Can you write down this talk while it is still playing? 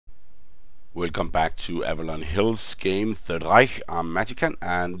Welcome back to Avalon Hill's game Third Reich. I'm Magican,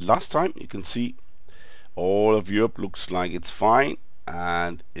 and last time you can see all of Europe looks like it's fine,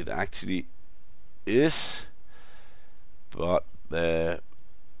 and it actually is, but the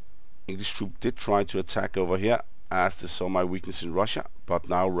English troop did try to attack over here as they saw my weakness in Russia, but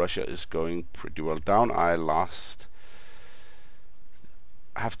now Russia is going pretty well down. I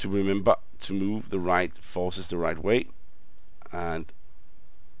have to remember to move the right forces the right way, and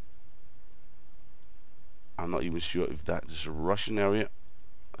I'm not even sure if that is a Russian area.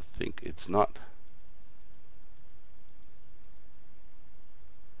 I think it's not.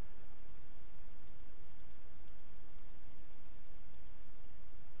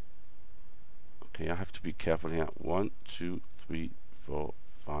 Okay, I have to be careful here. 1, 2, 3, 4,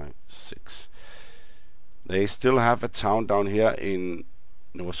 5, 6. They still have a town down here in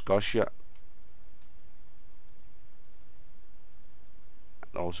Nova Scotia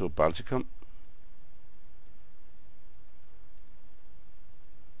and also Balticum.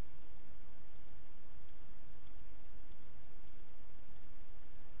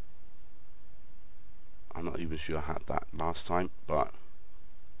 I'm not even sure I had that last time, but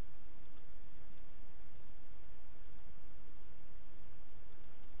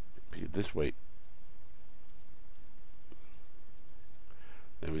maybe this way.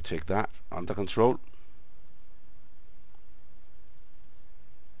 Then we take that under control.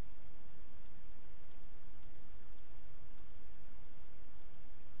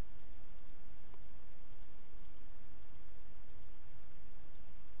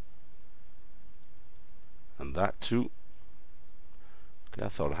 And that too. Okay, I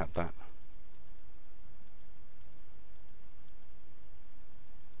thought I had that.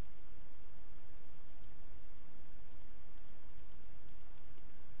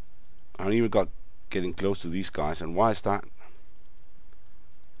 I don't even got getting close to these guys, and why is that?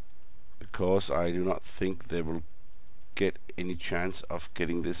 Because I do not think they will get any chance of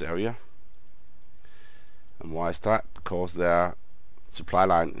getting this area. And why is that? Because their supply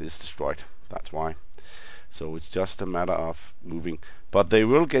line is destroyed. That's why. So it's just a matter of moving. But they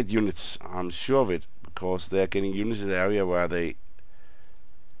will get units, I'm sure of it, because they're getting units in the area where they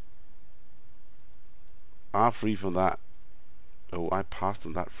are free from that. Oh, I passed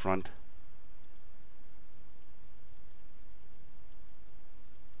on that front.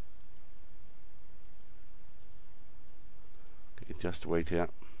 Okay, just wait here.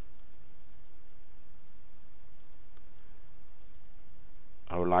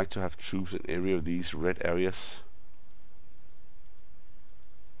 I would like to have troops in every of these red areas.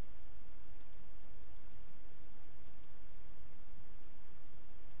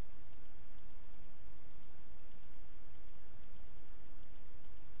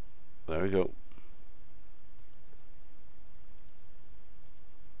 There we go.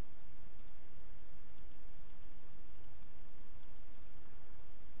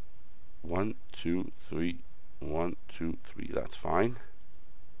 One, two, three. 1, 2, 3. That's fine.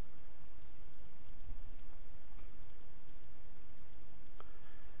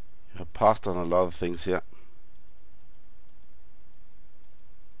 I've passed on a lot of things here.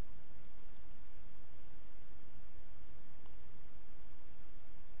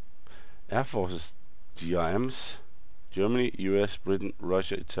 Air forces, GRMs, Germany, US, Britain,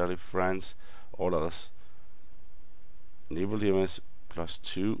 Russia, Italy, France, all others. Naval DMS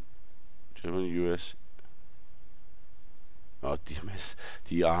 +2, Germany, US, DMS,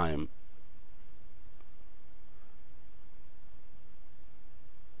 DRM.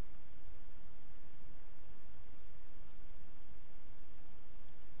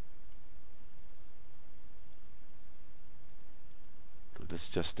 Let's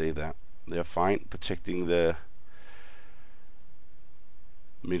just stay there. They're fine protecting the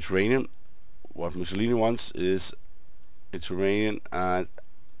Mediterranean. What Mussolini wants is Mediterranean and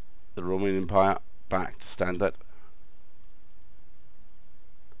the Roman Empire back to standard.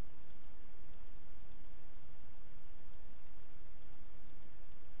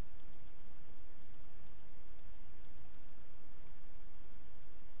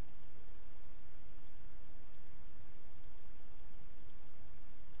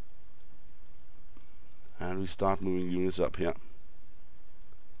 And we start moving units up here.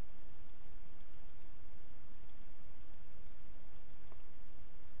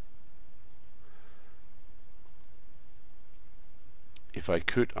 If I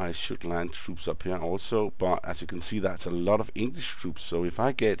could, I should land troops up here also, but as you can see, that's a lot of English troops. So if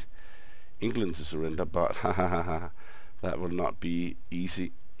I get England to surrender, but that will not be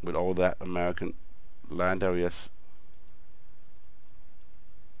easy with all that American land areas.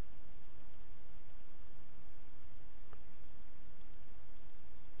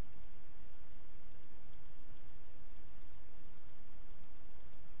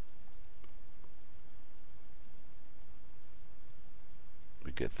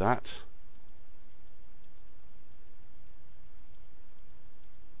 get that.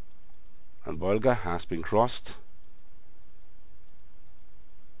 And Volga has been crossed.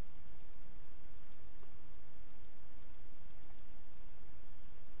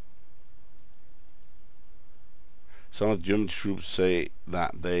 Some of the German troops say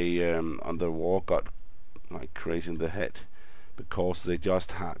that they on the war got like crazy in the head because they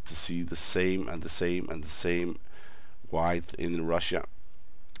just had to see the same and the same and the same white in Russia,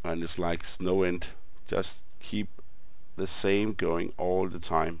 and it's like no end. Just keep the same going all the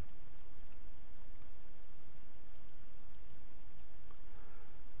time.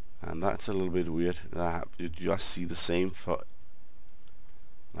 And that's a little bit weird. You just see the same for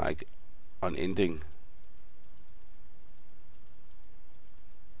like unending.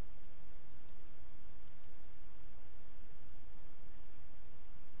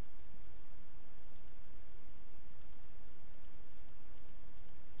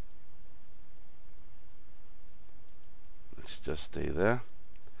 Let's just stay there.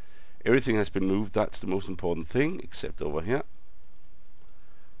 Everything has been moved. That's the most important thing, except over here.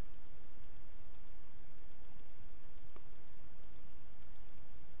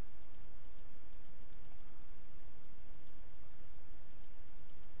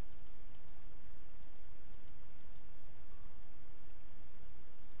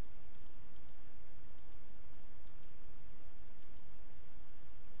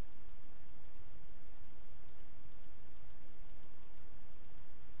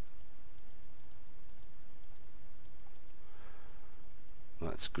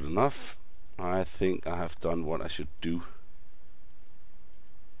 That's good enough. I think I have done what I should do.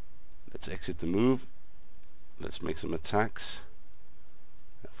 Let's exit the move. Let's make some attacks.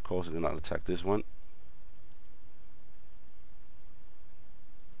 Of course I cannot attack this one.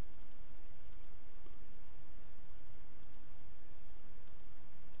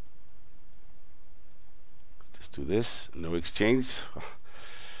 Let's just do this. No exchange.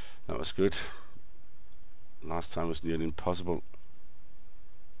 That was good. Last time was nearly impossible.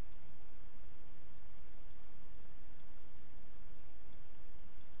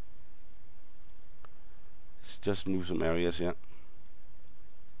 Let's just move some areas here.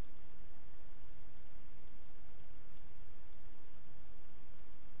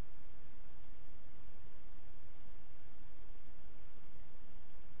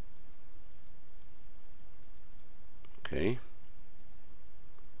 Okay.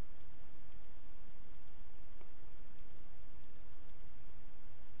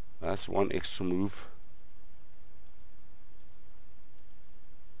 That's one extra move.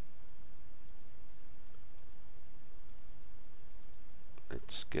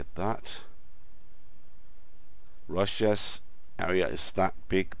 Let's get that. Russia's area is that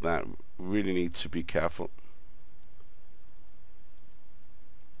big that we really need to be careful.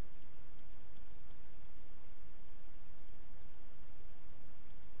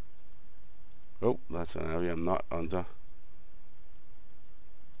 Oh, that's an area not under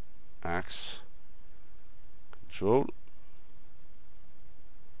axe control.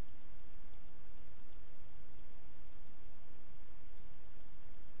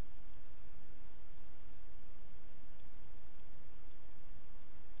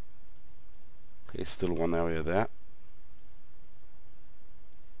 Okay, still one area there.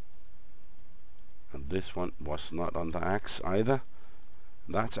 And this one was not under axe either.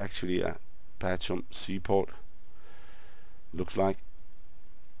 That's actually a Batum seaport. Looks like.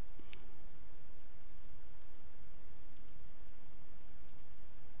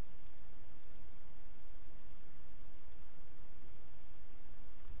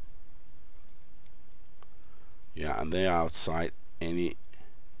 Yeah, and they are outside any.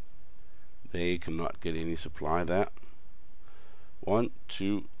 They cannot get any supply there. 1,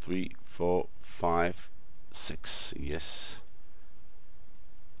 2, 3, 4, 5, 6. Yes.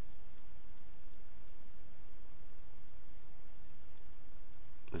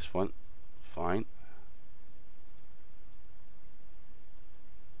 This one, fine.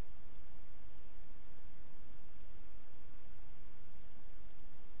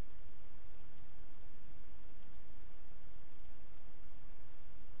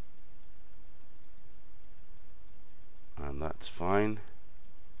 And that's fine.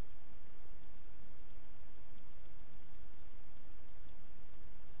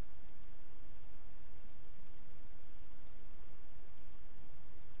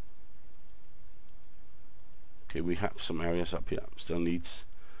 Okay, we have some areas up here. Still needs,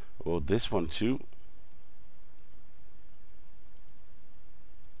 well, this one too.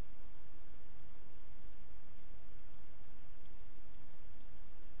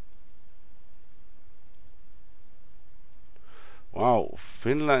 Wow,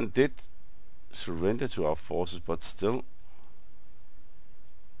 Finland did surrender to our forces, but still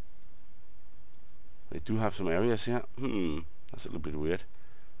they do have some areas here. That's a little bit weird.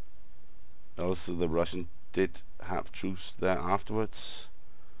 Also, the Russian did have troops there afterwards.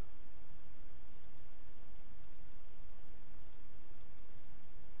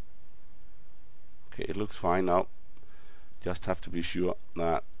 Okay, it looks fine now. Just have to be sure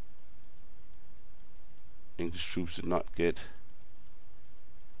that English troops did not get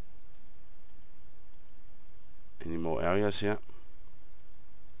any more areas here.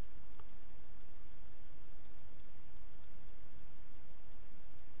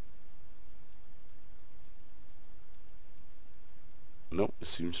 Nope, it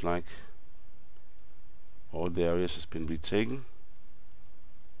seems like all the areas has been retaken.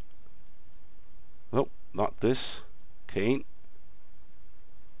 Nope, not this. Kane.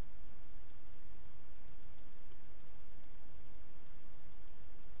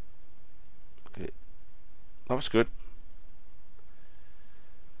 Okay, that was good.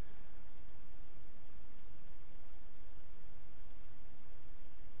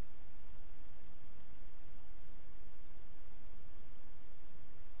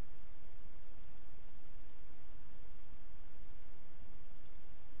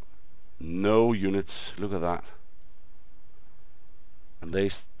 No units, look at that. And they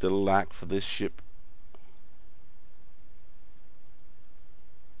still lack for this ship.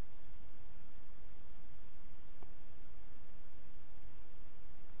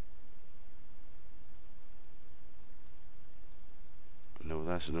 No,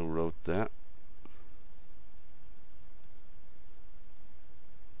 there's no road there.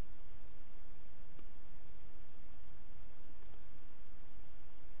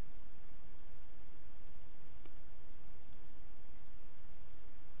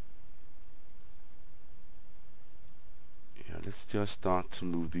 Let's just start to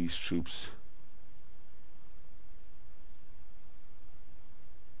move these troops.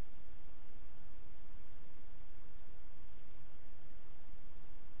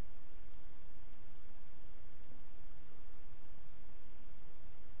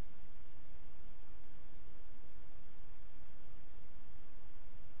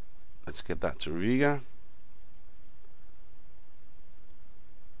 Let's get that to Riga.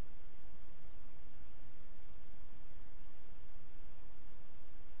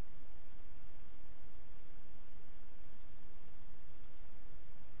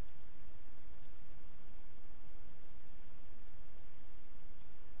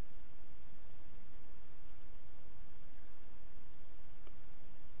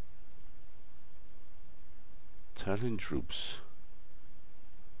 Italian troops.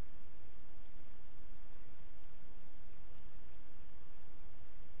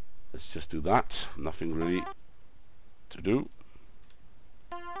 Let's just do that. Nothing really to do.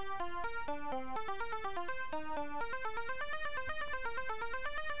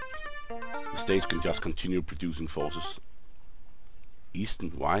 The States can just continue producing forces. Eastern,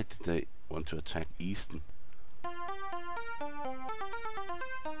 why did they want to attack Eastern?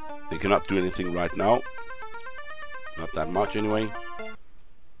 They cannot do anything right now. Not that much anyway.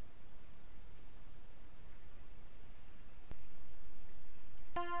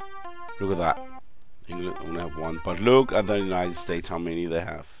 Look at that. England only have one. But look at the United States, how many they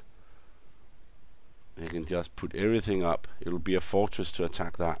have. They can just put everything up. It'll be a fortress to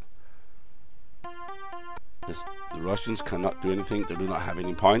attack that. The Russians cannot do anything. They do not have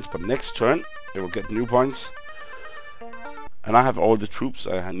any points. But next turn, they will get new points. And I have all the troops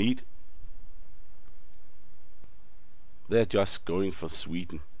I need. They're just going for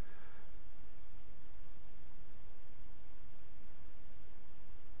Sweden.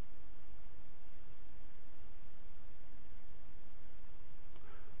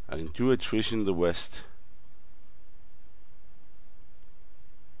 I can do attrition in the west.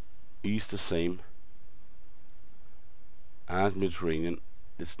 East the same. And Mediterranean.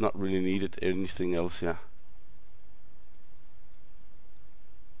 It's not really needed anything else here.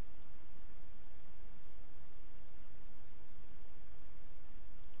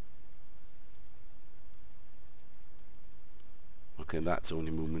 Okay, that's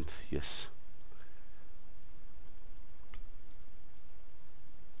only movement, yes.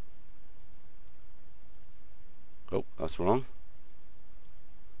 Oh, that's wrong.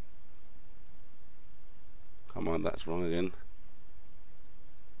 Come on, that's wrong again.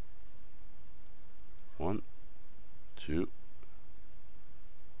 1, 2,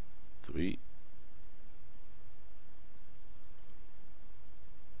 3.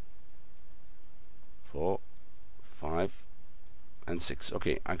 4, 5. And 6.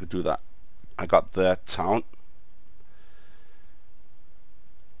 Okay, I could do that. I got the town.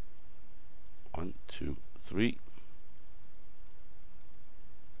 2, 3.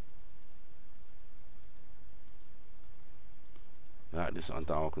 That is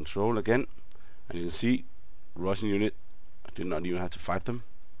under our control again, and you can see Russian unit. I did not even have to fight them.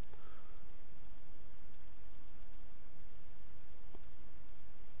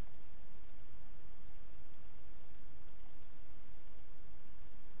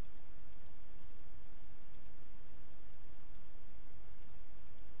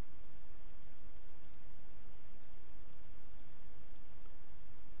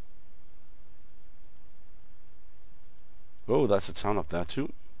 Oh, that's a town up there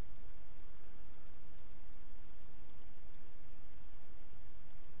too.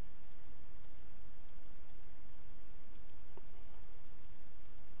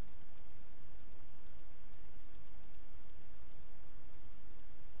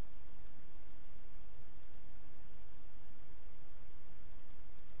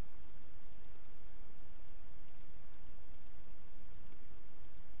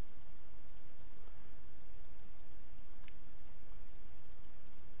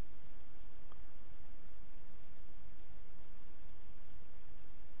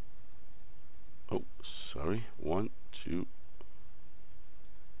 Oh, sorry. 1, 2,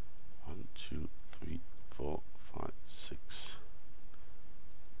 1, 2, 3, 4, 5, 6.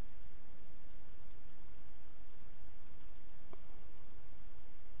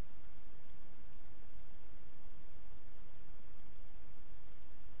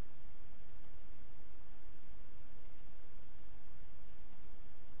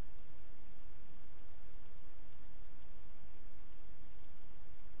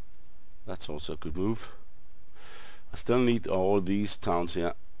 That's also a good move. I still need all these towns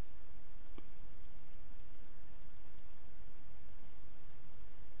here.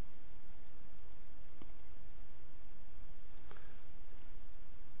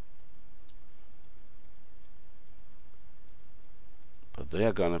 But they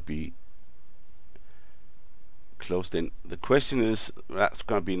are gonna be closed in. The question is, that's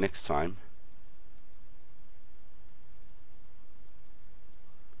gonna be next time.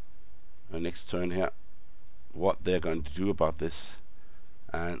 Next turn here, what they're going to do about this,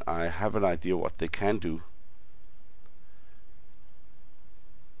 and I have an idea what they can do.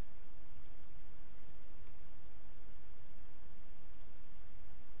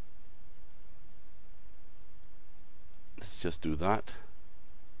 Let's just do that.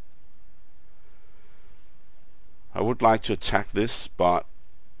 I would like to attack this, but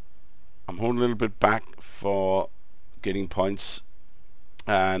I'm holding a little bit back for getting points,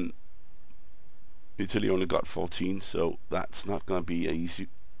 and Italy only got 14, so that's not going to be an easy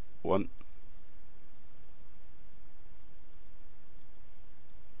one.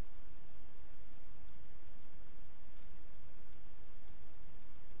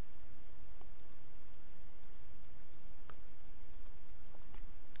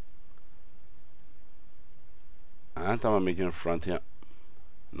 And I'm making a front here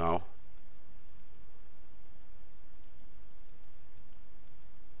now.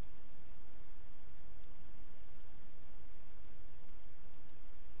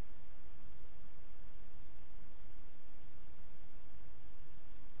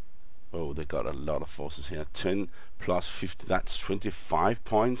 Oh, they got a lot of forces here. 10 plus 50, that's 25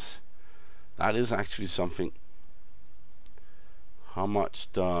 points. That is actually something. How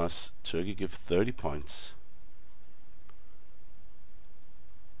much does Turkey give? 30 points.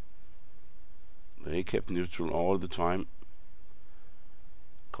 They kept neutral all the time,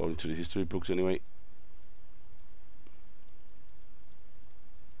 according to the history books anyway.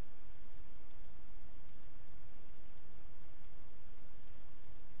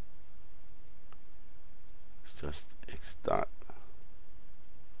 Just exit that.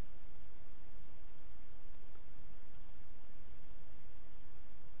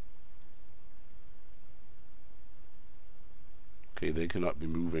 Okay, they cannot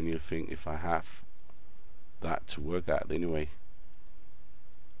remove anything if I have that to work at anyway.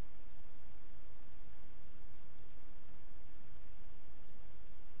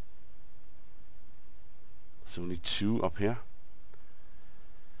 There's only 2 up here.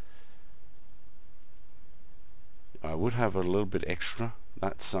 I would have a little bit extra.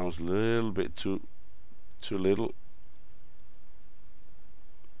 That sounds a little bit too little.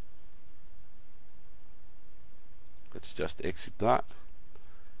 Let's just exit that,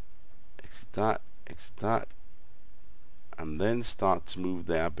 exit that, exit that, and then start to move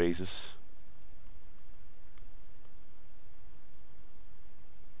their bases.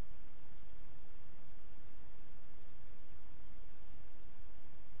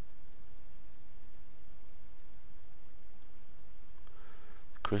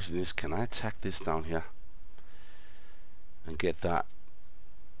 question is, can I attack this down here and get that?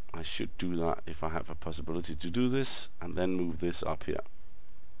 I should do that if I have a possibility to do this, and then move this up here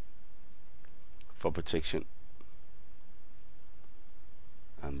for protection.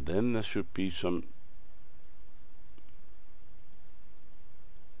 And then there should be some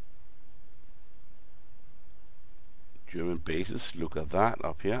German bases. Look at that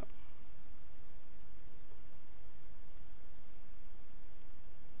up here.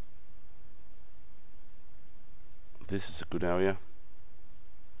 This is a good area.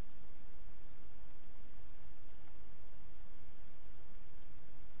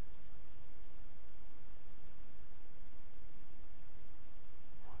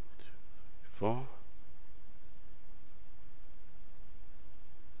 Four.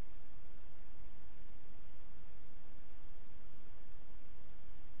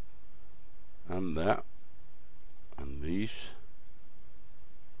 And there. And these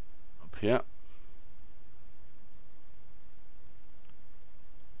up here.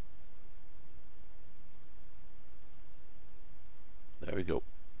 There we go.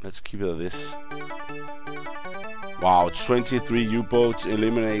 Let's keep it at this. Wow, 23 U-boats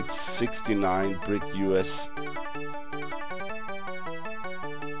eliminates 69 brick US.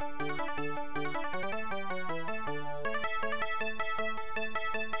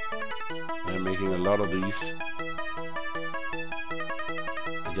 They're making a lot of these.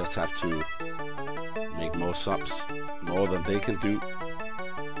 I just have to make more subs, more than they can do.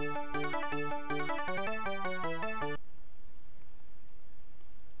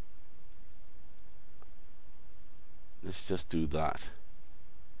 Let's just do that.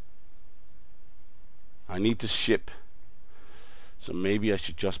 I need to ship, so maybe I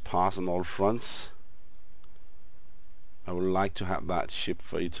should just pass on all fronts. I would like to have that ship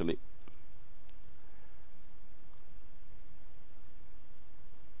for Italy.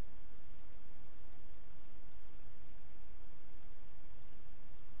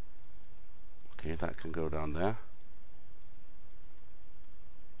 Okay, that can go down there.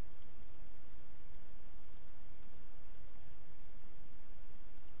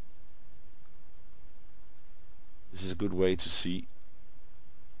 This is a good way to see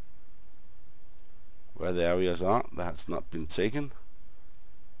where the areas are that has not been taken.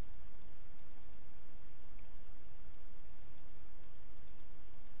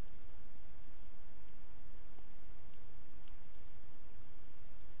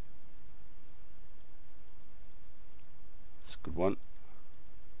 It's a good one.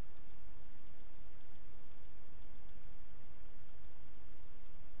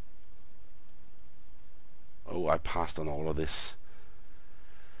 Oh, I passed on all of this.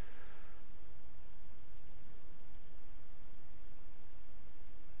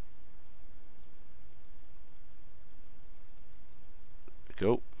 There we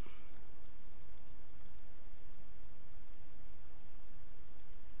go.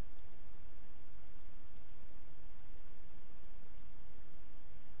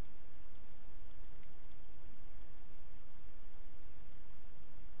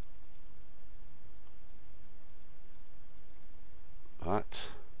 That.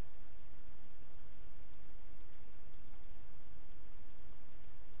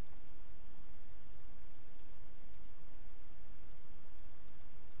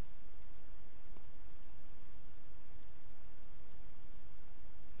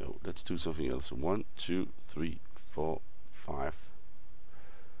 No, let's do something else. 1, 2, 3, 4, 5.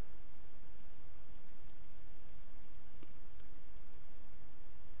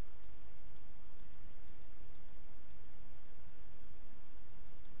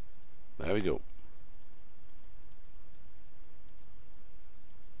 There we go.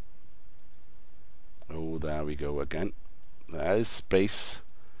 Oh, there we go again. There is space.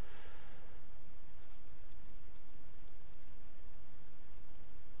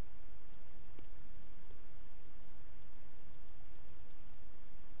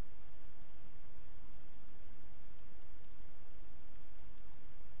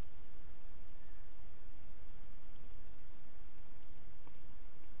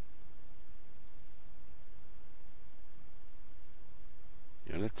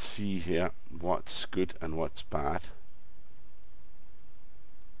 Let's see here what's good and what's bad.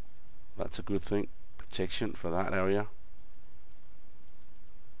 That's a good thing. Protection for that area.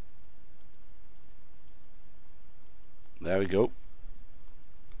 There we go.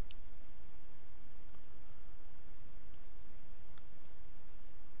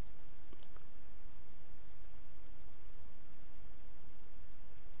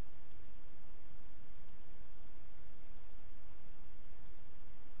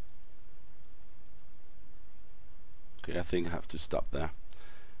 Okay, I think I have to stop there.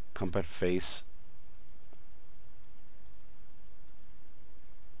 combat phase.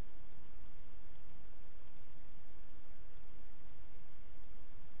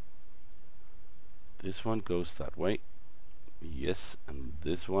 This one goes that way. Yes, and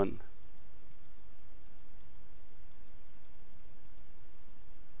this one.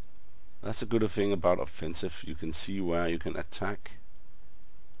 That's a good thing about offensive. You can see where you can attack.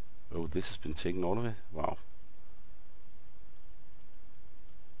 Oh, this has been taken all of it. Wow.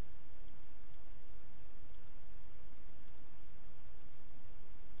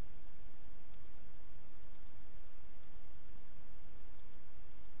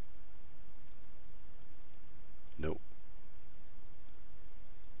 No.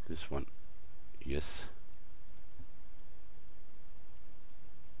 This one. Yes.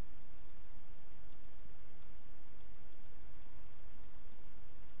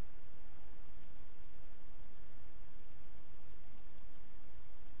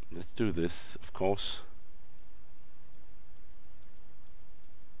 Let's do this, of course.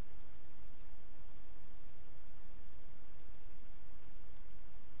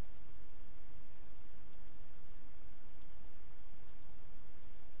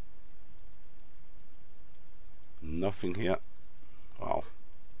 Nothing here. Wow.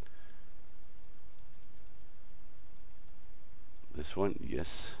 This one,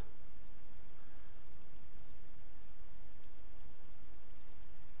 yes.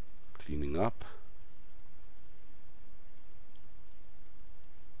 Cleaning up.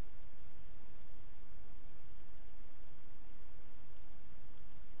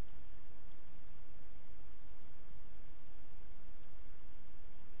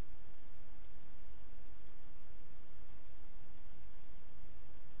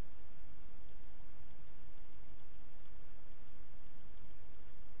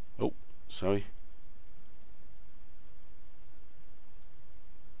 Oh, sorry.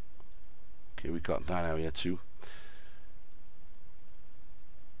 Okay, we got that area too.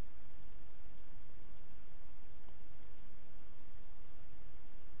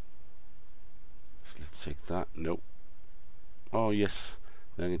 So let's take that. Nope. Oh yes.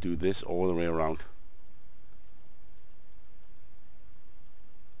 Then I can do this all the way around.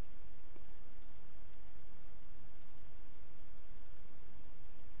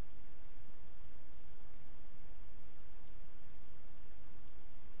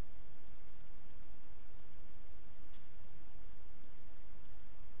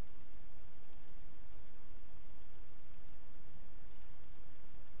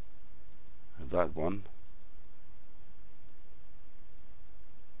 That one.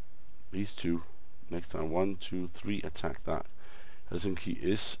 These two. Next time, 1, 2, 3, attack that. Helsinki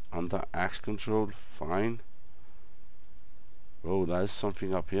is under axe control. Fine. Oh, there's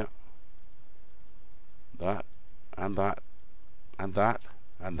something up here. That, and that, and that,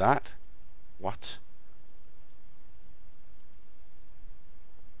 and that. What?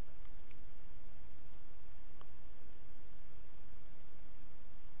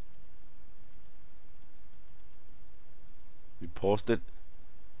 We paused it.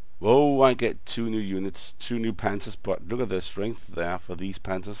 Whoa, I get 2 new units, 2 new panzers, but look at the strength there for these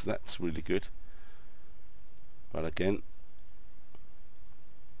panzers. That's really good. But again,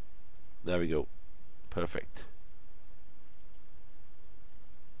 there we go. Perfect.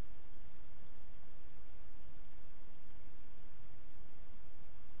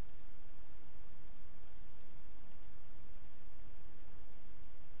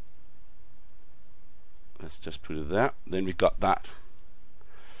 Let's just put it there. Then we got that.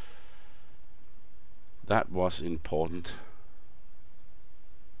 That was important.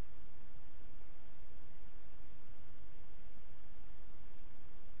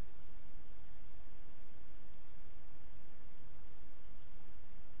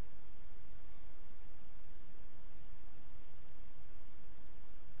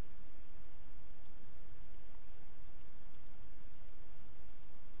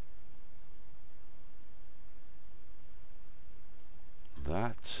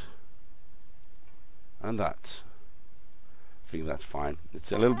 That and that. I think that's fine.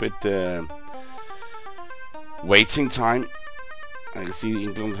 It's a little bit waiting time. I can see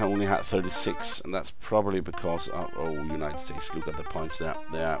England only had 36, and that's probably because of United States. Look at the points there.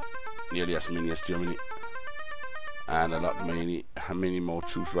 They are nearly as many as Germany, and how many more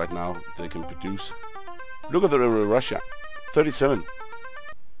troops right now they can produce. Look at the Russia, 37.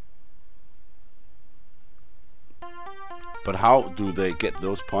 But how do they get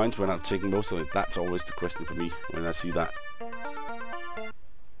those points when I'm taking most of it? That's always the question for me when I see that.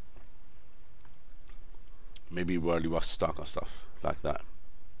 Maybe World War stock or stuff like that.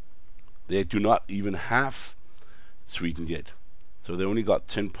 They do not even have Sweden yet. So they only got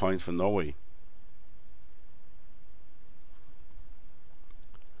 10 points for Norway.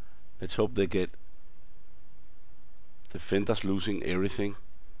 Let's hope they get defenders losing everything.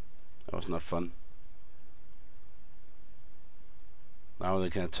 That was not fun. Now they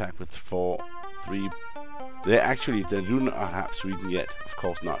can attack with 4, 3. They do not have Sweden yet. Of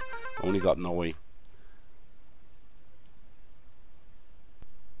course not. Only got Norway.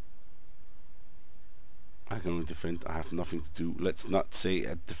 I can only defend. I have nothing to do. Let's not say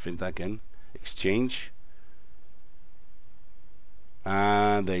a defender again. Exchange.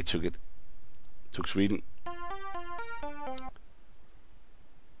 And they took it. Took Sweden.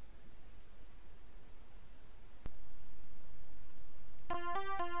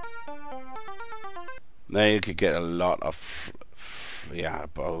 Now you could get a lot of,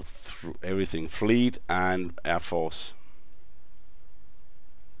 both everything, fleet and air force.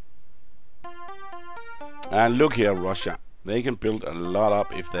 And look here, Russia. They can build a lot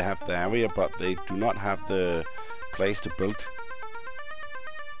up if they have the area, but they do not have the place to build.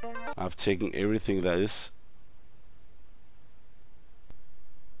 I've taken everything that is.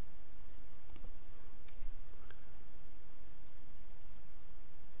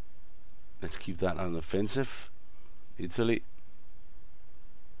 Let's keep that on offensive. Italy.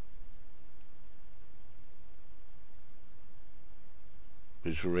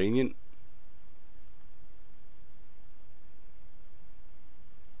 Mediterranean.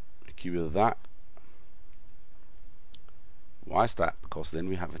 We keep it at that. Why is that? Because then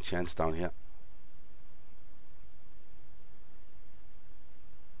we have a chance down here.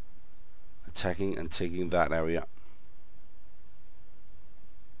 Attacking and taking that area.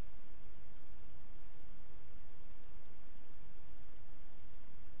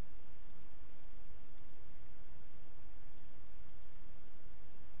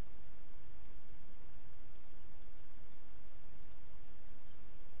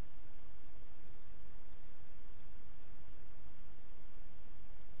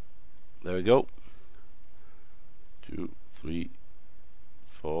 There we go. 2, 3,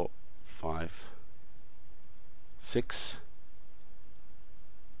 4, 5, 6.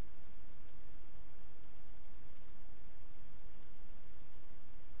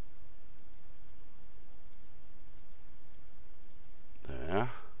 There.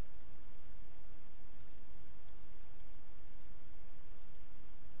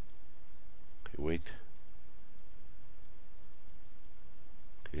 Okay, wait.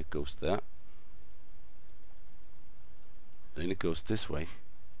 It goes there. Then it goes this way.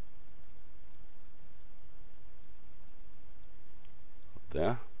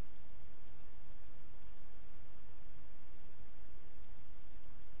 There.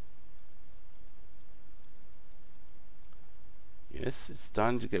 Yes, it's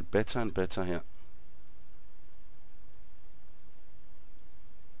starting to get better and better here.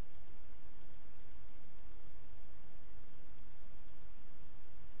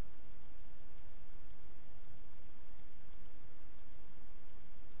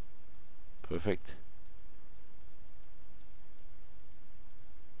 Perfect.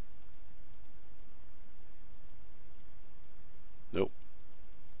 Nope.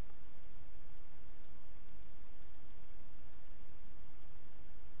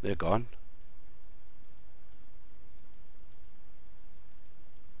 They're gone.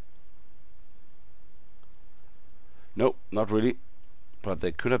 Nope, not really. But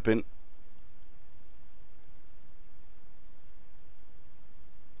they could have been.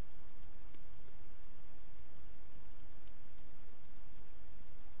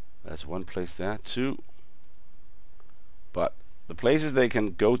 That's one place there, 2. But the places they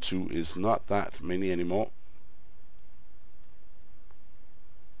can go to is not that many anymore.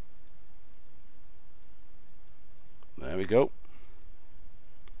 There we go.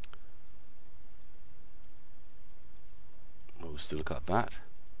 Oh, still got that.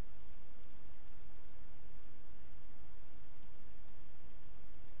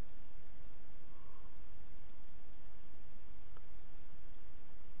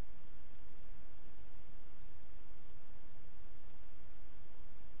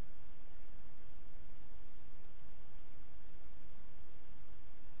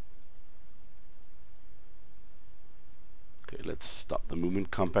 Let's stop the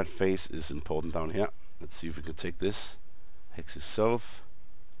movement. Combat phase is important down here. Let's see if we can take this. Hex itself.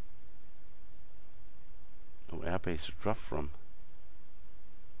 No airbase to drop from.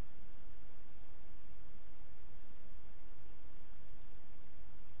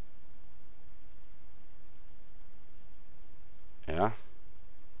 Yeah.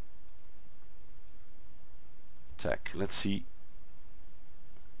 Attack. Let's see.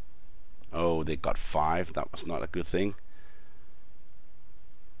 Oh, they got 5. That was not a good thing.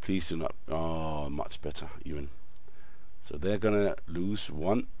 Please do not. Oh, much better even. So they're gonna lose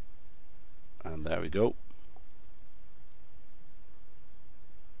one, and there we go.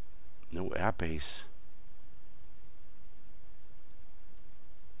 No airbase.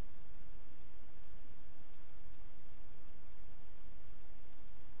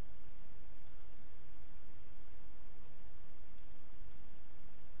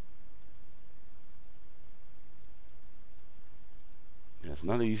 Yeah, it's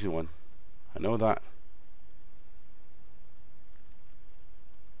not an easy one. I know that.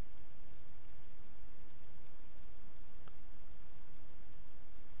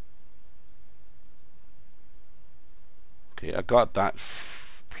 Okay, I got that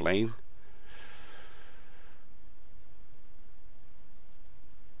plane.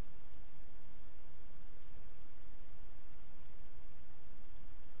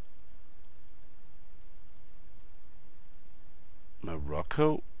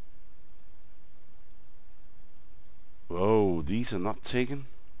 Morocco. Oh, these are not taken.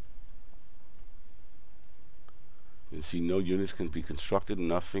 You can see no units can be constructed,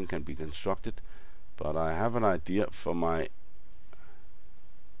 nothing can be constructed. But I have an idea for my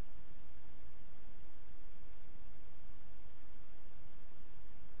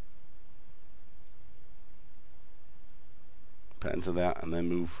Panzer there, and then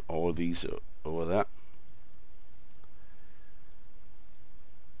move all these over there.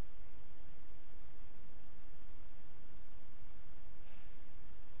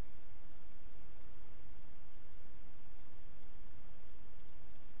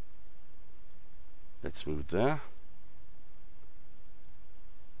 Let's move there.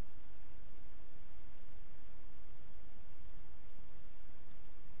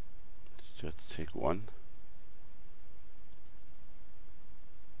 Let's just take one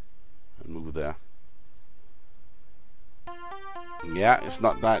and move there. Yeah, it's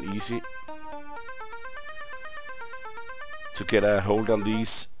not that easy to get a hold on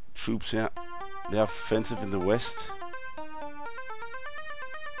these troops here. They are offensive in the west.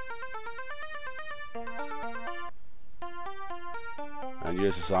 And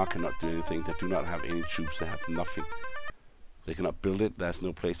USSR cannot do anything. They do not have any troops. They have nothing. They cannot build it. There's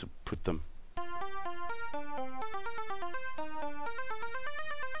no place to put them.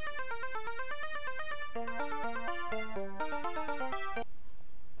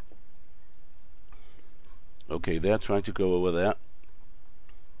 Okay, they're trying to go over there.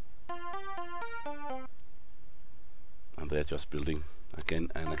 And they're just building again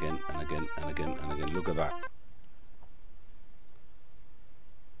and again and again and again and again. Look at that.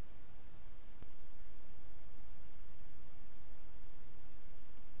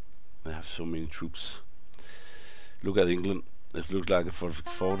 They have so many troops. Look at England. It looks like a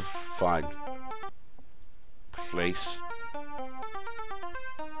fortified place.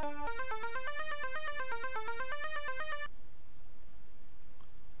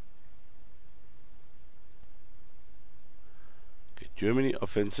 Okay, Germany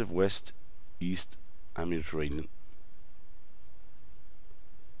offensive west, east, and Mediterranean.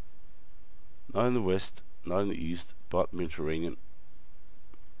 Not in the west, not in the east, but Mediterranean.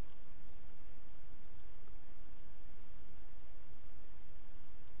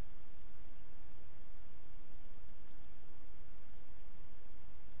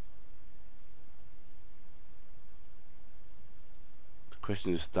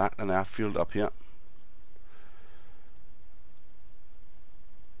 Question is that an airfield up here?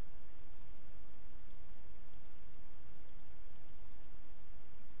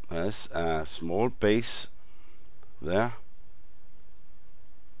 There's a small base there.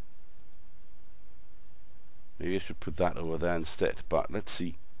 Maybe I should put that over there instead, but let's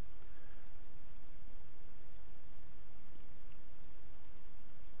see.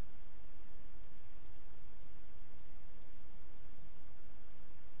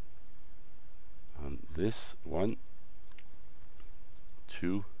 This 1,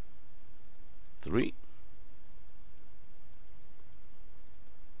 2, 3.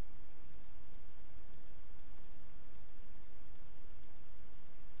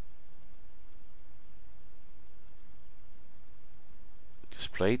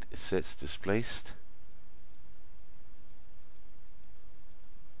 Displayed, it says displaced.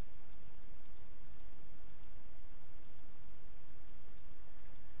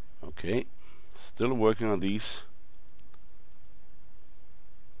 Okay. Still working on these.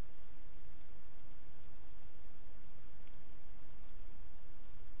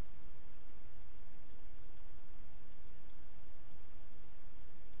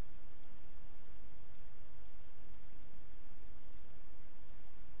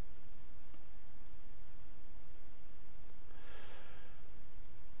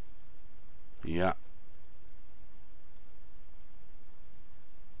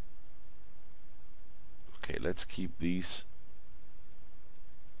 Okay, let's keep these.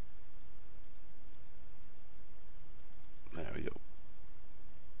 There we go.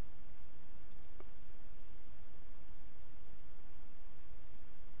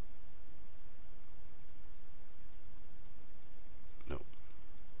 No.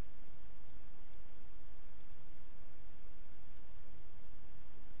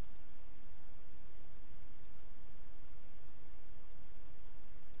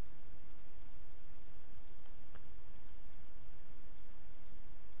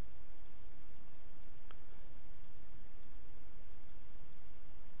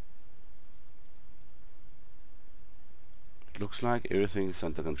 Looks like everything's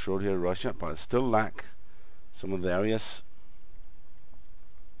under control here in Russia, but I still lack some of the areas.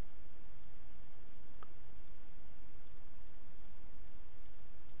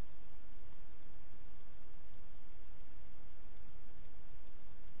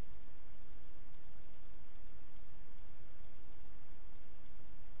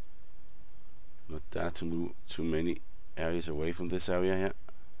 Not dare to move too many areas away from this area here.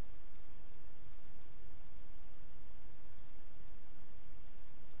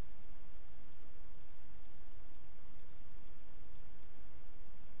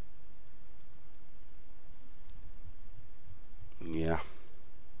 Yeah.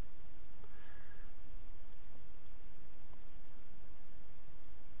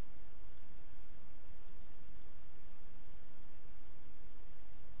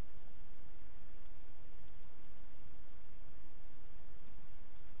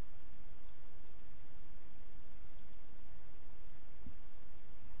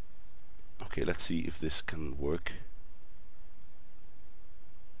 Okay, let's see if this can work.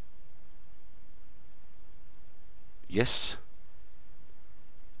 Yes.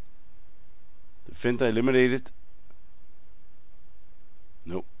 Defender eliminated.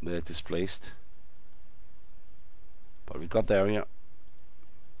 Nope, they're displaced. But we got the area.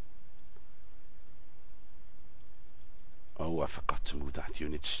 Oh, I forgot to move that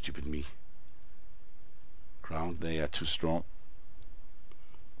unit. Stupid me. Ground, they are too strong.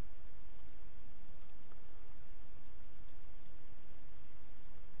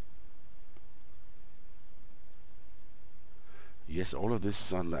 Yes, all of this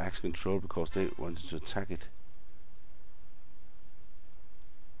is under Axe control because they wanted to attack it.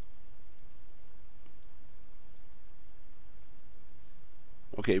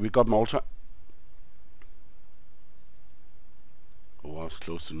 Okay, we got Malta. Oh, I was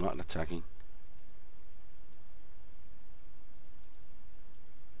close to not attacking.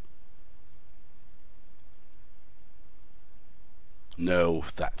 No,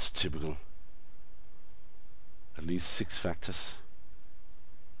 that's typical. At least 6 factors.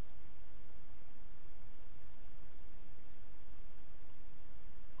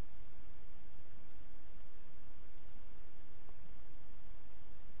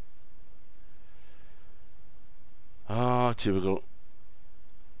 Ah, typical.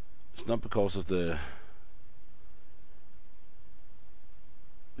 It's not because of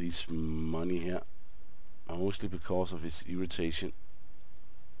these money here, mostly because of his irritation.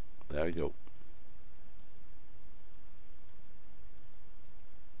 There we go.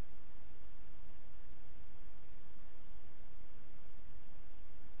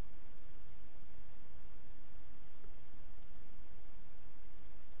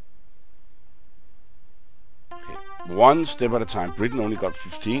 One step at a time. Britain only got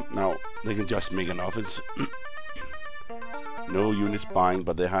 15. Now they can just make an offense. No units buying,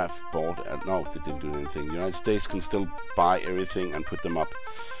 but they have bought. No, they didn't do anything. The United States can still buy everything and put them up.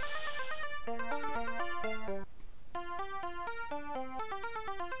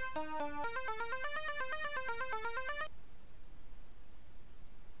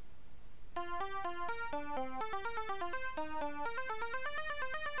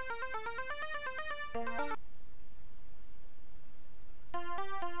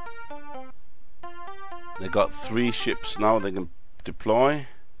 They got 3 ships now they can deploy.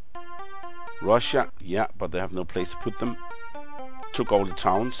 Russia, yeah, but they have no place to put them. Took all the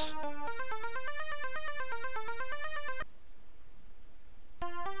towns.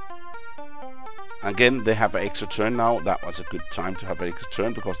 Again, they have an extra turn now. That was a good time to have an extra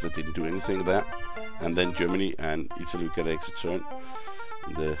turn because they didn't do anything there. And then Germany and Italy get an extra turn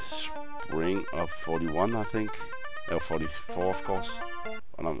in the spring of 41, I think. Or 44, of course.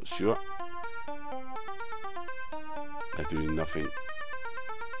 And I'm not sure. They're doing nothing.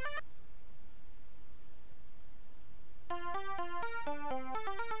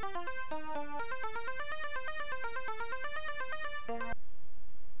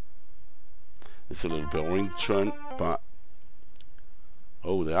 It's a little boring turn, but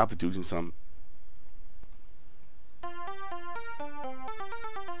oh, they are producing some.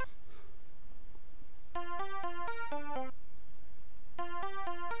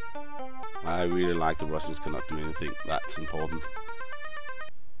 really like the Russians cannot do anything. That's important.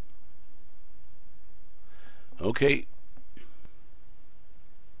 Okay.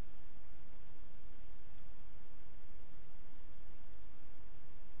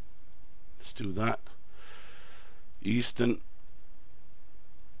 Let's do that. Eastern,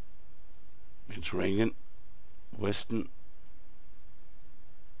 Mediterranean, Western.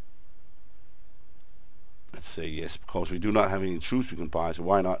 Let's say yes, because we do not have any troops we can buy, so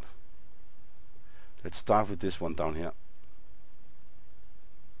why not? Let's start with this one down here.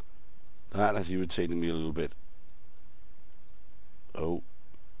 That has irritated me a little bit.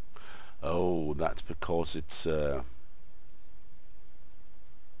 Oh, that's because it's of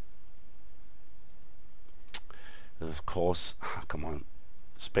course, come on,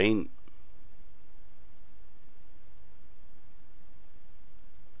 Spain.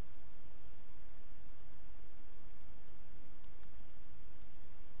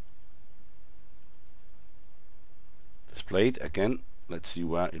 Displayed again. Let's see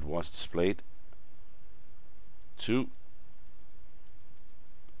where it was displayed. 2.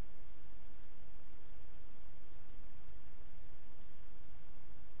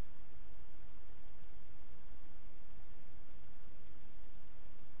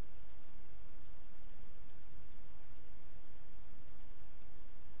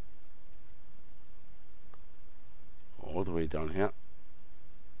 All the way down here.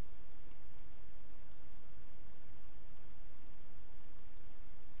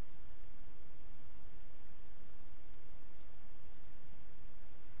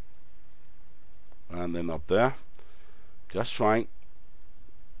 And then up there. Just trying.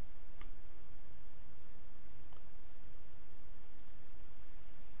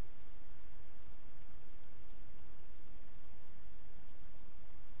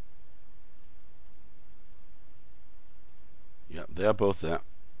 Yeah, they're both there.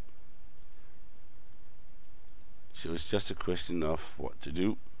 So it's just a question of what to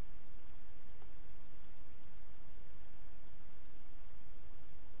do.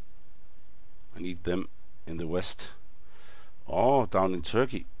 I need them in the west. Oh, down in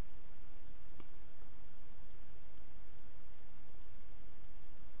Turkey.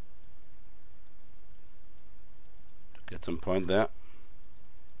 Get some point there.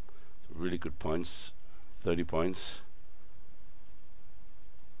 Some really good points. 30 points.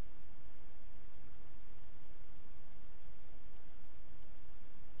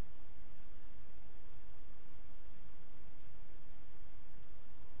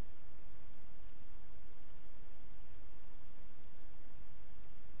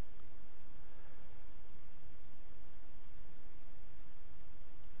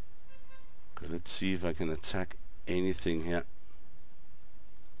 Let's see if I can attack anything here.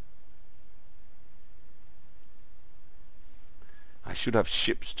 I should have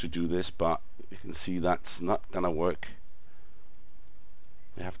ships to do this, but you can see that's not gonna work.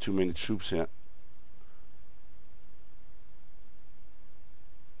 I have too many troops here.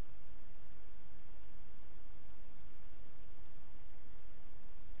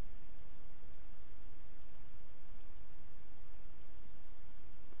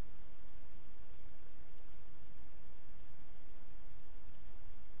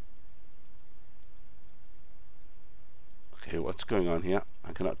 Okay, what's going on here?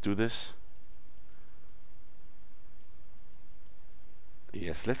 I cannot do this.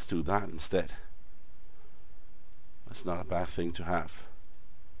 Yes, let's do that instead. That's not a bad thing to have.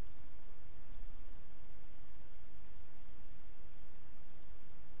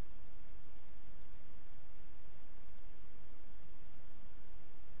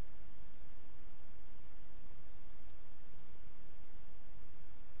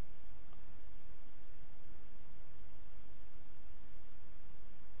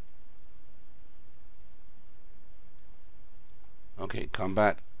 Okay,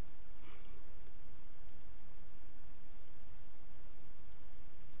 combat.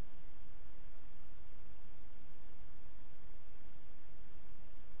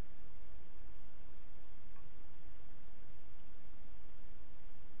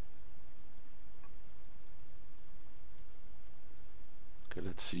 Okay,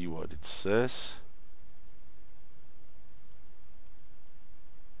 let's see what it says.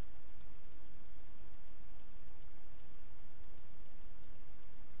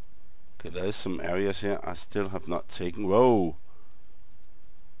 Okay, there is some areas here I still have not taken. Whoa!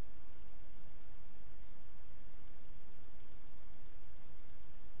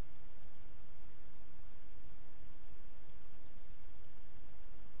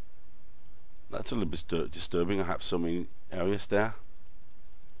 That's a little bit disturbing. I have so many areas there.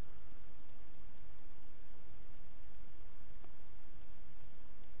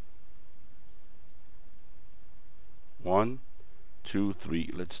 2,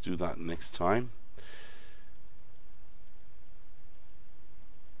 3. Let's do that next time.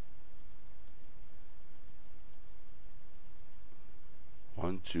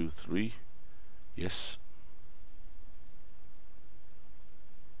 One, 2, 3. Yes.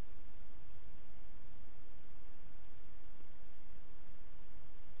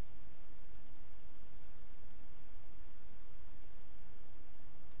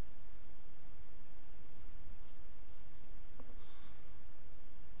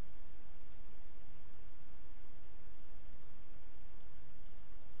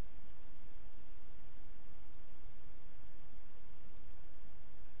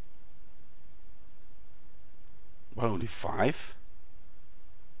 Well, only 5.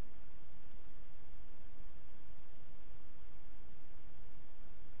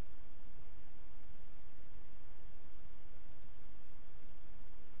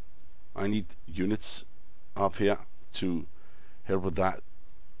 I need units up here to help with that.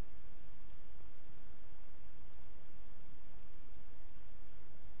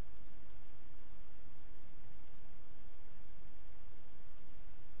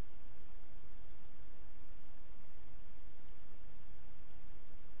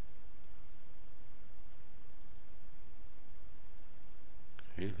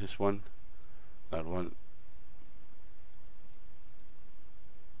 Okay, this one, that one.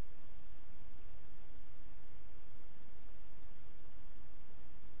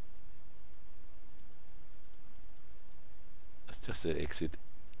 That's just the exit.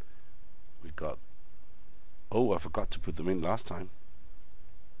 We got. Oh, I forgot to put them in last time.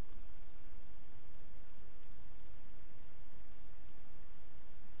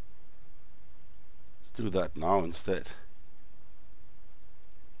 Let's do that now instead.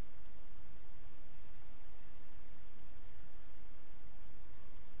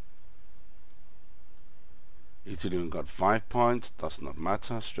 Italy got 5 points, does not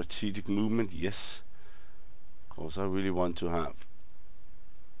matter. Strategic movement, yes. Of course, I really want to have.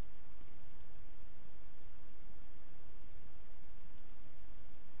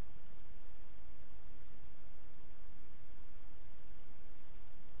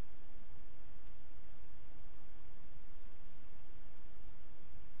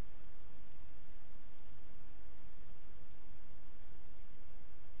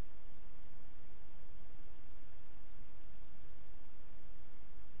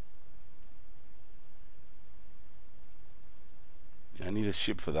 I need a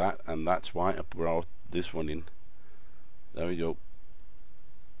ship for that, and that's why I brought this one in. There we go.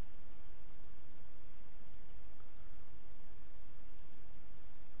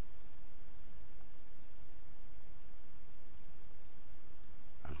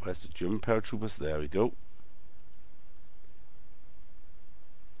 And where's the German paratroopers? There we go.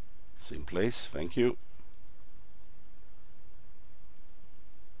 Same place, thank you.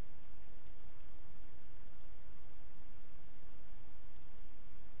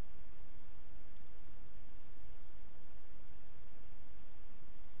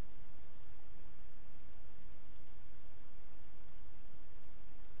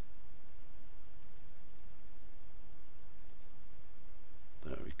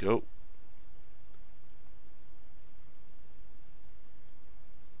 There we go.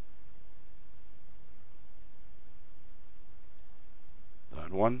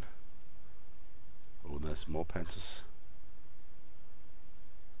 That one. Oh, there's more Panthers.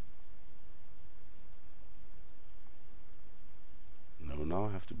 No, now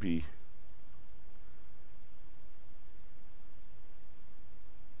I have to be.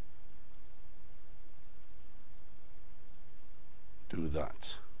 Do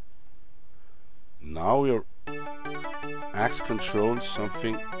that. Now your axe controls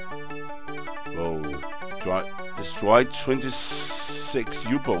something. Oh, destroyed 26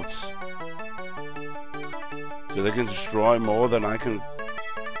 U-boats. So they can destroy more than I can.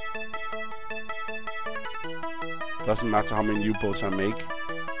 Doesn't matter how many U-boats I make.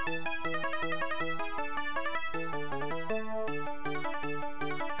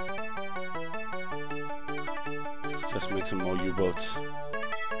 Let's just make some more U-boats.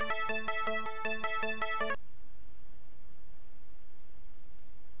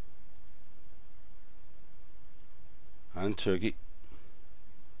 And Turkey.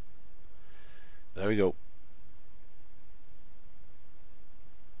 There we go.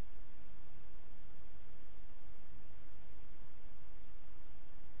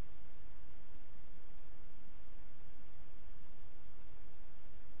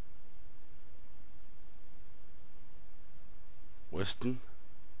 Western.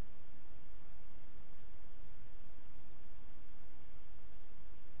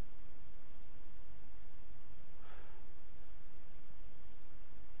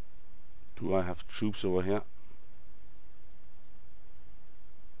 Do I have troops over here?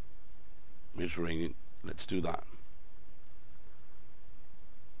 Mediterranean. Let's do that.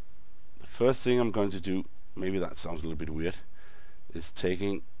 The first thing I'm going to do, maybe that sounds a little bit weird, is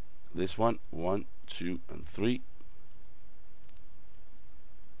taking this one, 1, 2, and 3.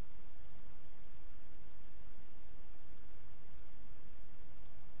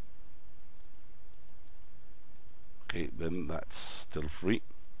 Okay, then that's still free.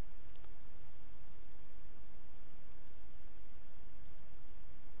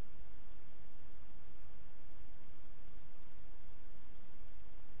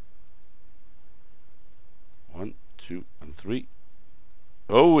 One, 2, and 3.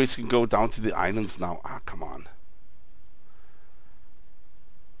 Oh, it can go down to the islands now. Ah, come on.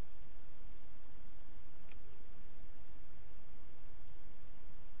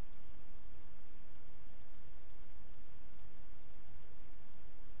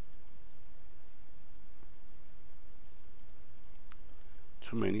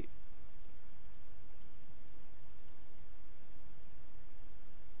 Too many.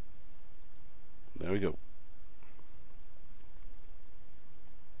 There we go.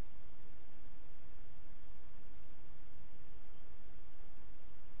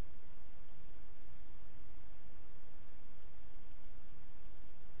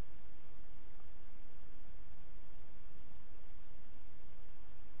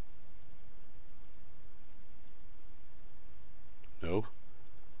 No.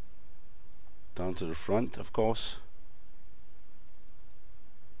 Down to the front, of course.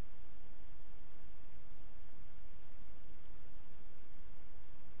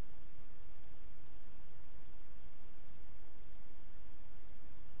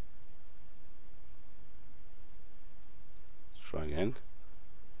 Let's try again.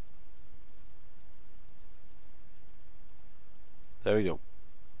 There we go.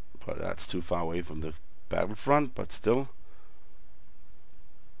 But that's too far away from the battlefront, but still.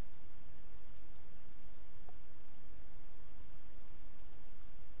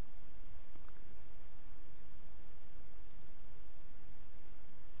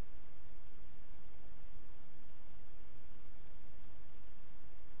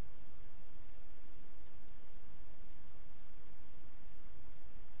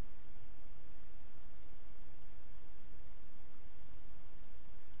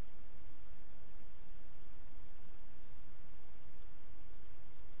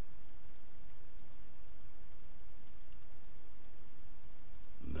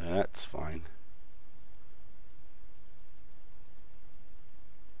 That's fine.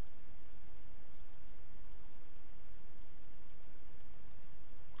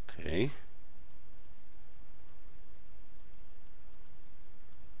 Okay.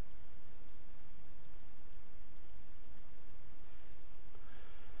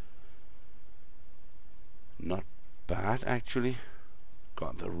 Not bad actually.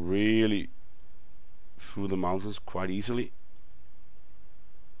 Got the really through the mountains quite easily.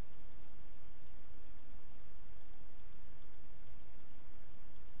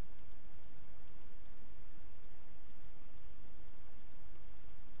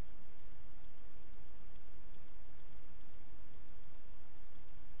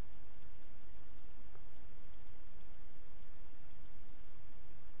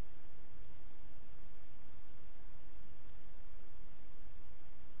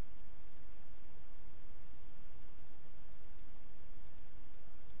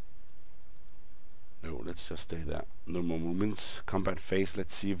 Let's just stay there. No more movements. Combat phase.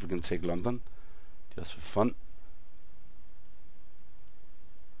 Let's see if we can take London. Just for fun.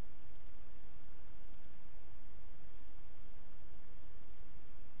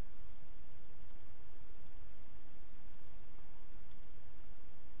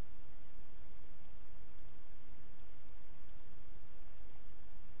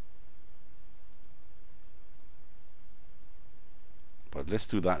 But let's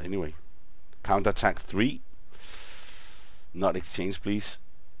do that anyway. Counterattack 3. Not exchange, please.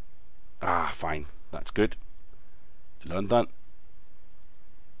 Ah, fine. That's good. London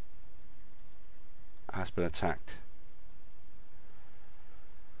has been attacked.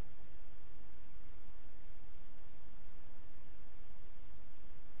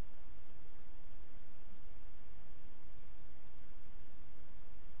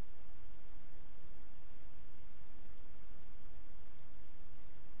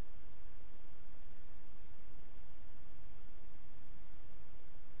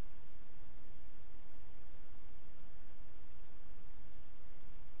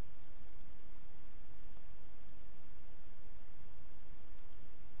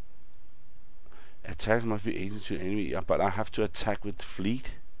 Attack must be agent to enemy. Yeah, but I have to attack with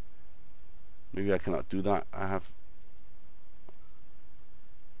fleet. Maybe I cannot do that. I have...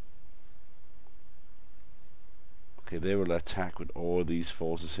 Okay, they will attack with all these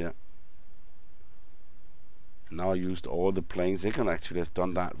forces here. And now I used all the planes. They can actually have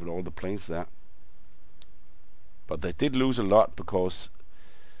done that with all the planes there. But they did lose a lot because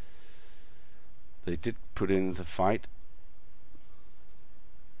they did put in the fight.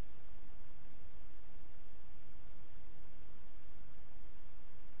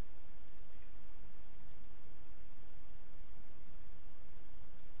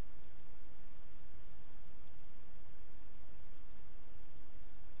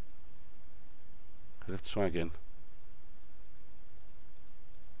 Let's try again.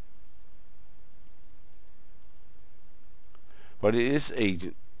 But it is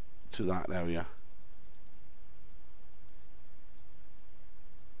agent to that area.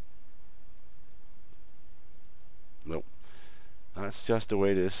 Nope. That's just the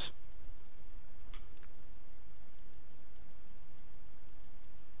way it is.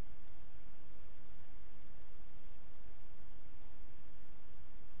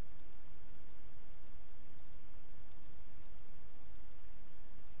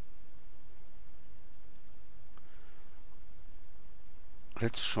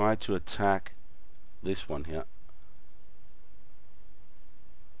 Let's try to attack this one here.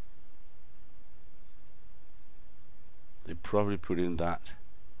 They probably put in that.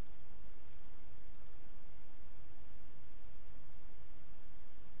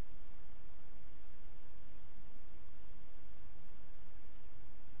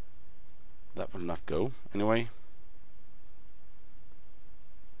 That will not go anyway.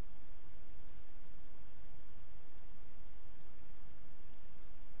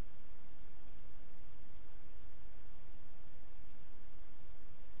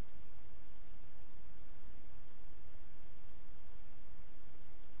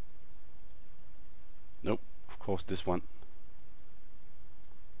 Nope, of course this one.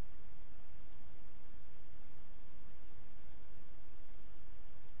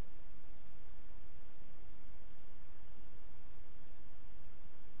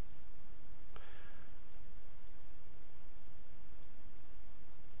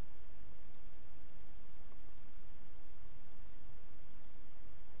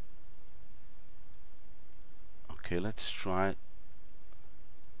 Okay, let's try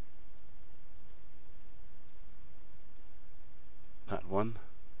that one.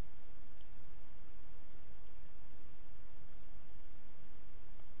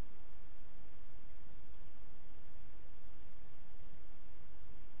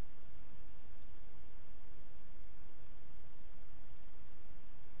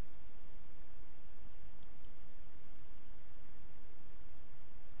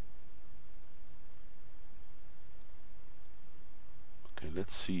 Okay,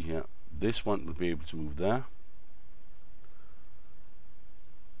 let's see here. This one will be able to move there.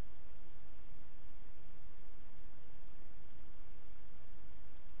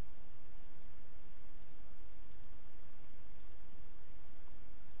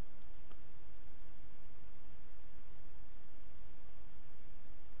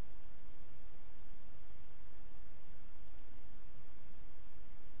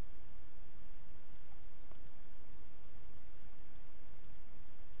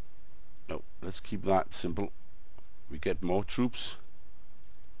 No, let's keep that simple. We get more troops.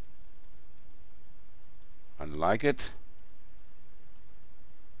 I like it,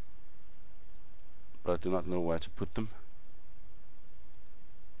 but I do not know where to put them.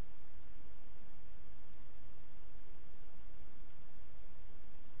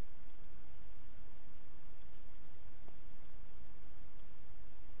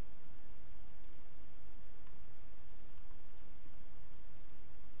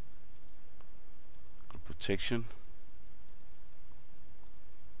 Good protection.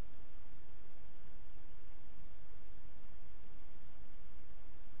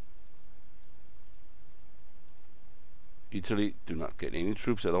 Italy do not get any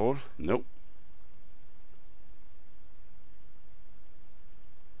troops at all. Nope.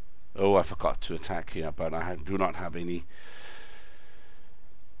 Oh, I forgot to attack here, but I do not have any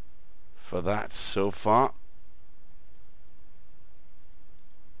for that so far.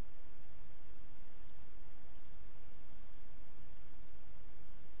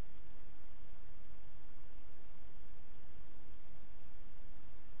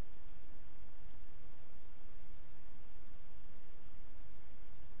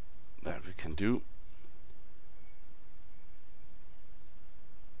 That we can do.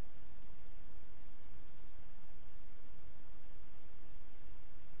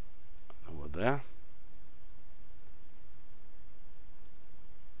 Over there.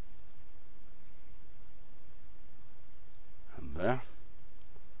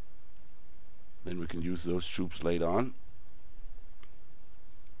 can use those troops later on.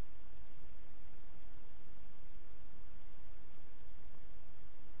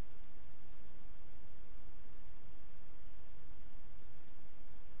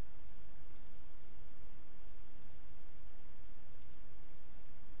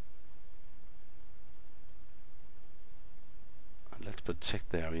 Let's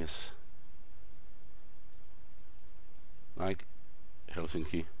protect the areas like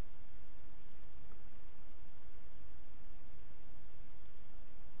Helsinki.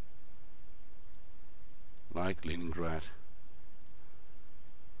 Like Leningrad.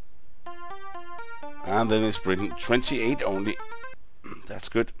 And then it's Britain. 28 only. That's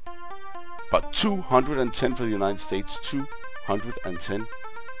good. But 210 for the United States. 210.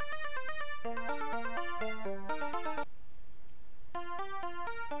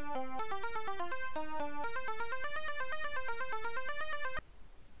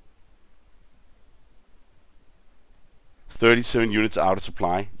 "37 units out of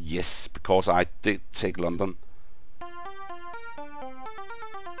supply." Yes, because I did take London.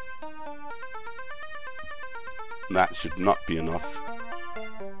 That should not be enough.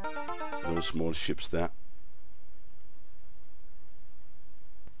 Those small ships there.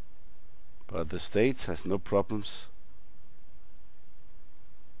 But the States has no problems.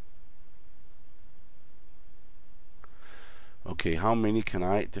 Okay, how many can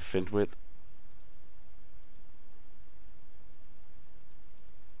I defend with?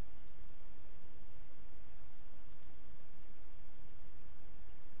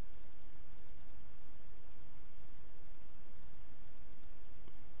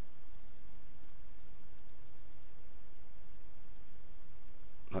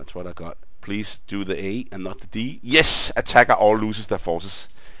 That's what I got. Please do the A and not the D. Yes! Attacker all loses their forces.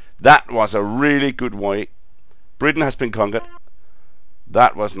 That was a really good way. Britain has been conquered.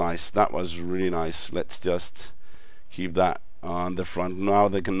 That was nice. That was really nice. Let's just keep that on the front. Now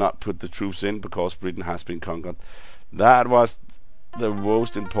they cannot put the troops in because Britain has been conquered. That was the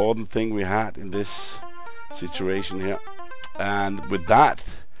most important thing we had in this situation here. And with that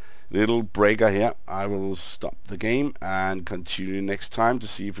little breaker here, I will stop the game and continue next time to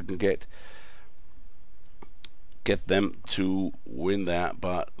see if we can get them to win there.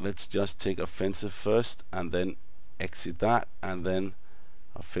 But let's just take offensive first and then exit that, and then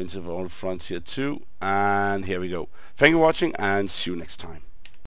offensive all fronts here too. And here we go. Thank you for watching and see you next time.